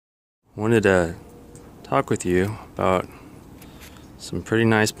Wanted to talk with you about some pretty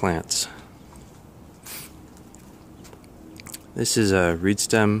nice plants. This is a reed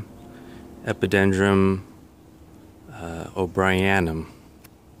stem Epidendrum O'Brienianum.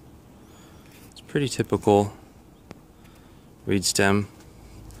 It's pretty typical reed stem.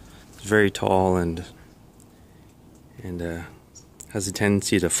 It's very tall and has a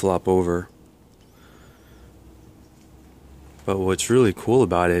tendency to flop over. But what's really cool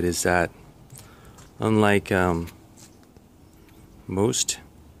about it is that, unlike most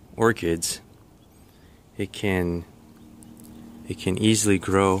orchids, it can easily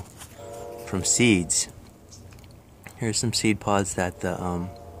grow from seeds. Here's some seed pods that the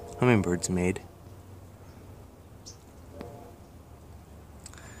hummingbirds made,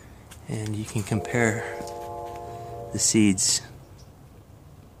 and you can compare the seeds.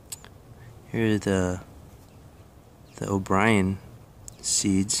 Here are the O'Brien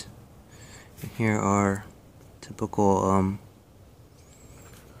seeds, and here are typical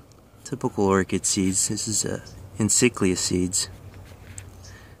orchid seeds. This is encyclia seeds.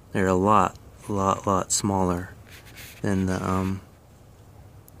 They're a lot smaller than the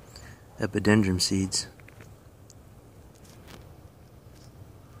epidendrum seeds.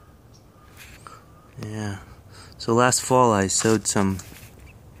 Yeah. So last fall I sowed some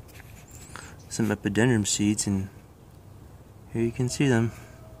epidendrum seeds, and here you can see them.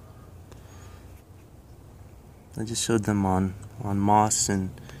 I just sowed them on moss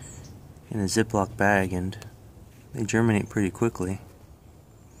and in a Ziploc bag, and they germinate pretty quickly.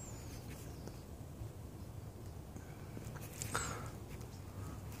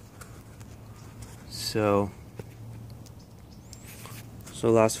 So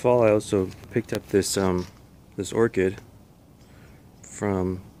last fall I also picked up this orchid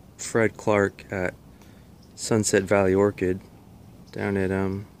from Clarke at Sunset Valley Orchid down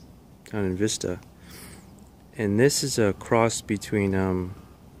in Vista, and this is a cross between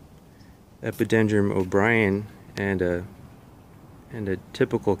Epidendrum O'Brien and a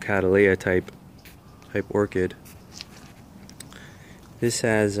typical Cattlianthe type orchid. This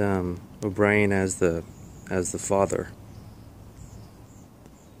has O'Brien as the father.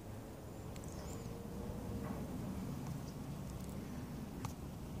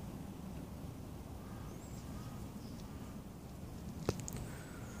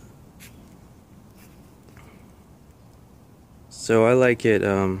 So I like it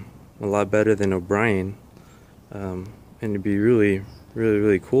a lot better than O'Brien, and it'd be really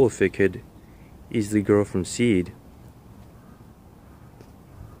cool if it could easily grow from seed.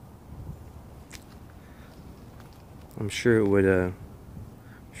 I'm sure it would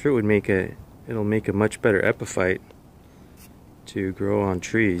make it'll make a much better epiphyte to grow on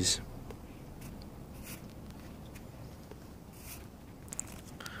trees.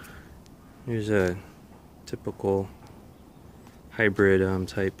 Here's a typical hybrid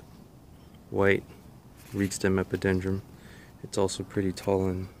type white reed stem epidendrum. It's also pretty tall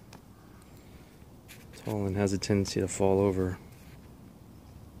and has a tendency to fall over.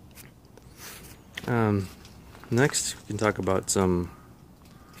 Next, we can talk about some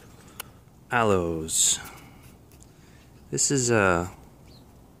aloes. This is a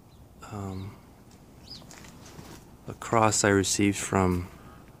cross I received from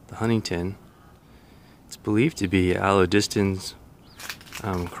the Huntington. It's believed to be Aloe distans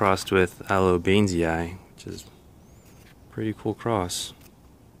crossed with Aloe bainesii, which is a pretty cool cross.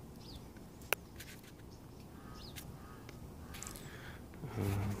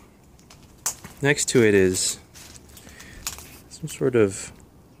 Next to it is some sort of,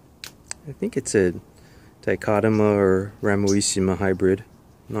 I think it's a dichotoma or ramoissima hybrid.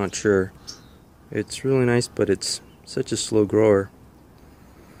 Not sure. It's really nice, but it's such a slow grower.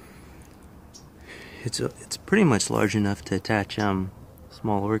 It's pretty much large enough to attach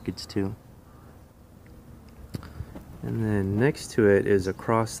small orchids to. And then next to it is a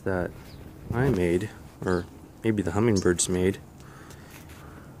cross that I made, or maybe the hummingbirds made.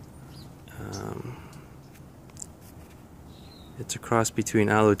 It's a cross between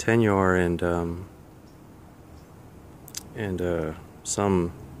Aloe tenure and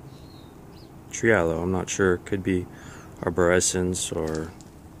some tree aloe. I'm not sure. It could be arborescens or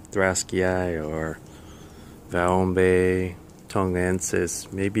Thrascii or Vaombe,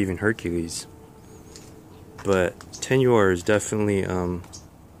 Tongensis, maybe even Hercules. But tenure is definitely Aloe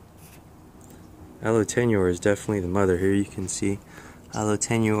tenure is definitely the mother. Here you can see Aloe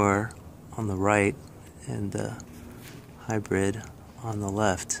tenure on the right and the hybrid on the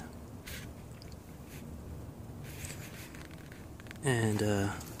left. And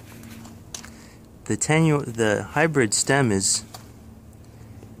the hybrid stem is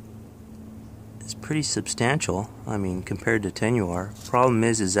is pretty substantial. I mean, compared to tenuar. Problem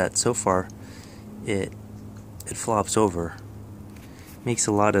is that so far it flops over. Makes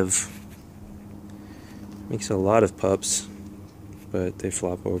a lot of pups, but they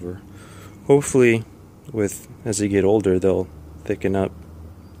flop over. Hopefully, as they get older, they'll thicken up.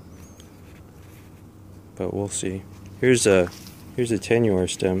 But we'll see. Here's a tenuar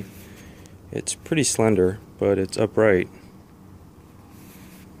stem. It's pretty slender, but it's upright.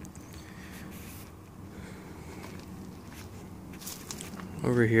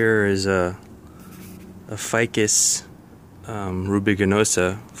 Over here is a ficus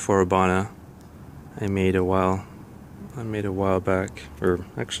rubiginosa forabana I made a while back, or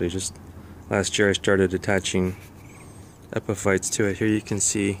actually just last year. I started attaching epiphytes to it. Here you can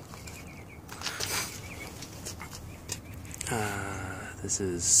see this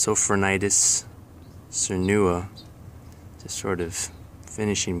is Sophronitis cernua, just sort of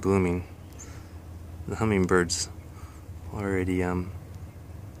finishing blooming. The hummingbirds already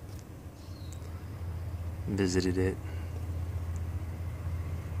visited it.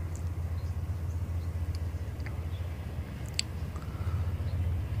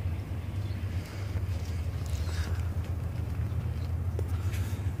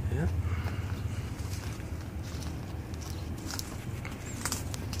 Yeah.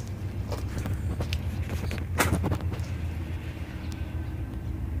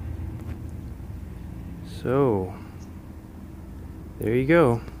 So, there you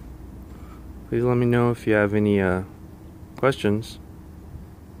go. Please let me know if you have any questions.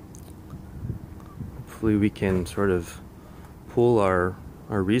 Hopefully we can sort of pool our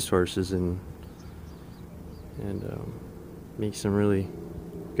resources and make some really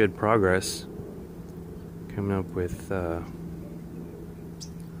good progress coming up with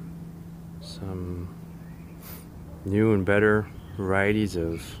some new and better varieties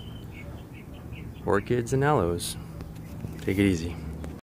of orchids and aloes. Take it easy.